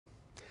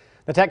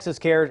The Texas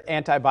Care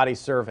Antibody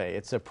Survey.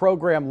 It's a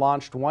program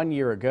launched 1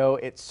 year ago.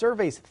 It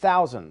surveys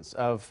thousands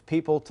of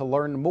people to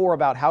learn more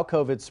about how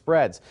COVID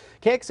spreads.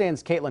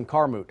 KXAN's Caitlin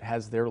Carmoot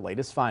has their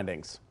latest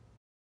findings.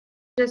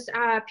 Just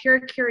pure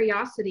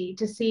curiosity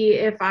to see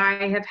if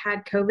I have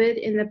had COVID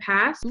in the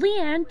past.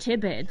 Leanne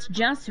Tibbetts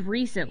just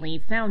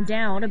recently found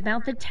out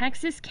about the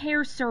Texas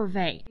Care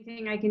Survey.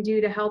 Anything I can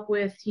do to help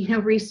with,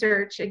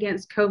 research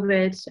against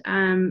COVID,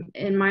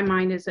 in my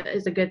mind is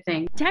a good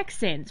thing.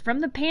 Texans from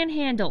the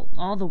Panhandle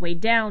all the way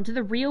down to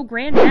the Rio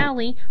Grande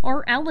Valley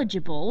are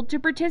eligible to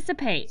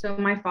participate. So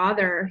my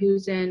father,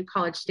 who's in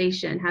College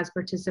Station, has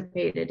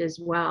participated as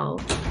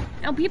well.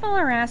 Now, people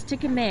are asked to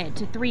commit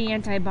to 3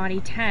 antibody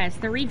tests.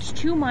 They're each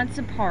 2 months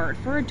apart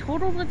for a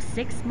total of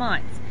 6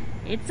 months.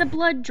 It's a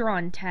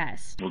blood-drawn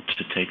test. To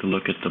take a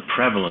look at the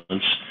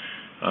prevalence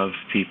of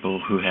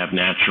people who have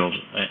natural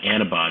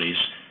antibodies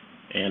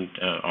and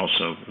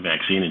also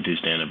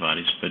vaccine-induced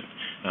antibodies, but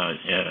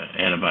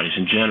antibodies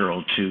in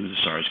general to the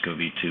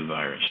SARS-CoV-2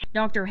 virus.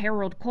 Dr.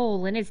 Harold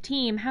Cole and his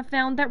team have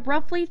found that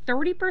roughly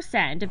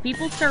 30% of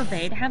people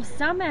surveyed have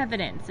some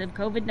evidence of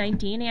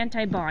COVID-19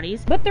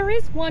 antibodies, but there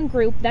is one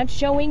group that's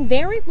showing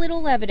very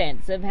little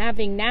evidence of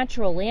having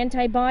natural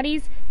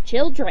antibodies: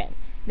 children.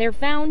 They're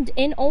found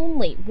in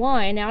only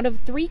 1 out of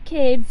 3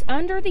 kids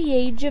under the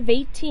age of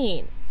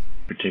 18.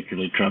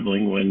 Particularly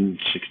troubling when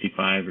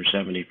 65 or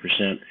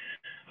 70%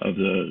 of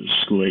the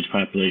school-age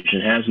population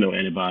has no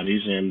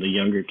antibodies, and the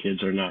younger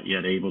kids are not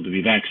yet able to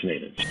be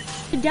vaccinated.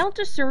 The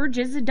Delta surge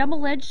is a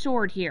double-edged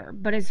sword here,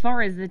 but as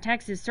far as the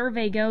Texas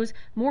survey goes,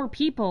 more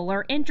people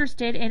are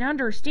interested in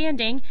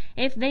understanding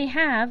if they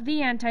have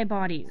the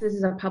antibodies. This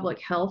is a public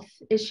health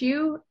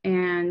issue,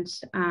 and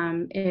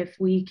if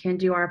we can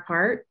do our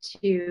part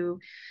to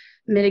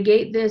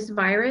mitigate this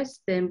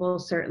virus, then we'll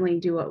certainly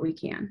do what we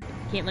can.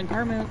 Caitlin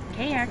Carmoot,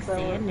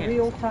 KXAN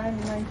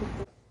News.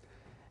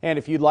 And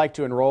if you'd like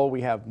to enroll,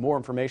 we have more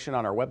information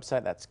on our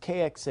website. That's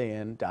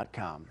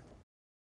kxan.com.